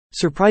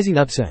Surprising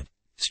upset.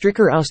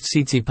 Stricker ousts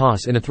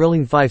Tsitsipas in a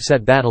thrilling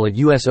 5-set battle at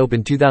US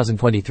Open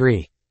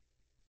 2023.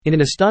 In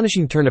an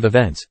astonishing turn of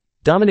events,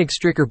 Dominic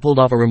Stricker pulled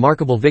off a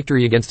remarkable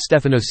victory against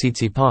Stefanos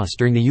Tsitsipas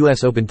during the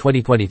US Open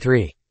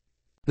 2023.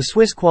 The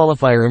Swiss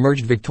qualifier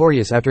emerged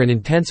victorious after an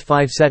intense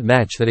 5-set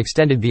match that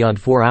extended beyond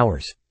 4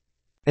 hours.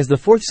 As the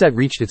fourth set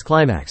reached its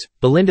climax,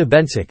 Belinda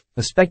Bencic,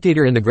 a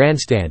spectator in the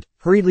grandstand,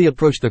 hurriedly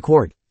approached the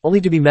court,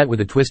 only to be met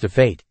with a twist of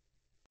fate.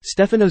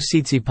 Stefanos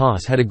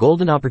Tsitsipas had a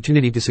golden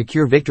opportunity to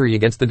secure victory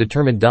against the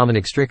determined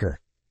Dominic Stricker.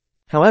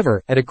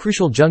 However, at a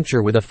crucial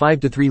juncture with a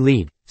 5-3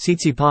 lead,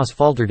 Tsitsipas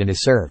faltered in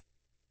his serve.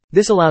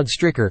 This allowed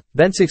Stricker,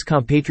 Bencic's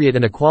compatriot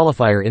and a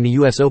qualifier in the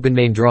US Open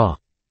main draw,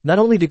 not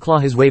only to claw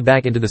his way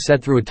back into the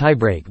set through a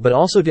tiebreak but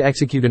also to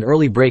execute an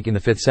early break in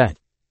the fifth set.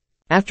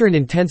 After an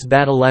intense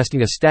battle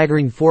lasting a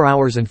staggering 4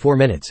 hours and 4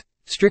 minutes,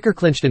 Stricker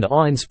clinched an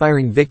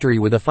awe-inspiring victory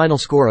with a final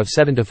score of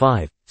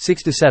 7-5,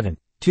 6-7,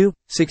 2,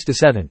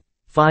 6-7,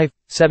 5,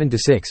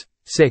 7-6,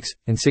 6,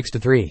 and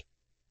 6-3.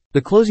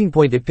 The closing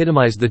point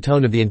epitomized the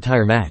tone of the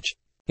entire match.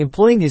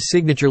 Employing his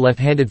signature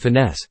left-handed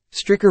finesse,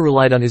 Stricker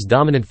relied on his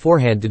dominant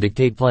forehand to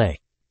dictate play.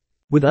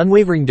 With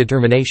unwavering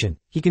determination,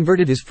 he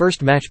converted his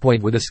first match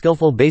point with a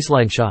skillful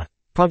baseline shot,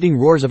 prompting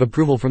roars of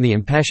approval from the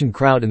impassioned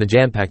crowd in the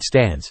jam-packed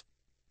stands.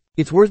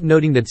 It's worth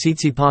noting that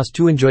Tsitsipas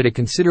too enjoyed a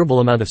considerable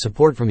amount of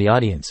support from the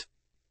audience.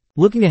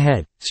 Looking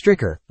ahead,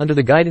 Stricker, under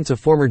the guidance of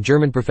former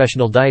German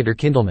professional dieter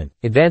Kindelmann,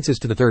 advances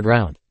to the third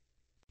round.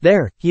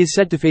 There, he is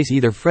set to face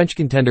either French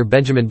contender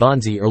Benjamin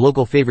Bonzi or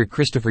local favorite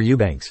Christopher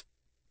Eubanks.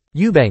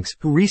 Eubanks,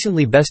 who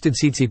recently bested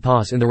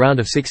Tsitsipas in the round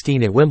of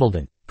 16 at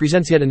Wimbledon,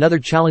 presents yet another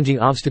challenging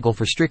obstacle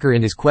for Stricker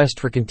in his quest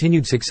for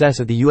continued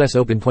success at the US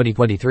Open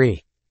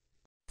 2023.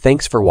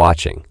 Thanks for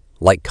watching.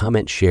 Like,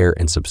 comment, share,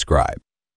 and subscribe.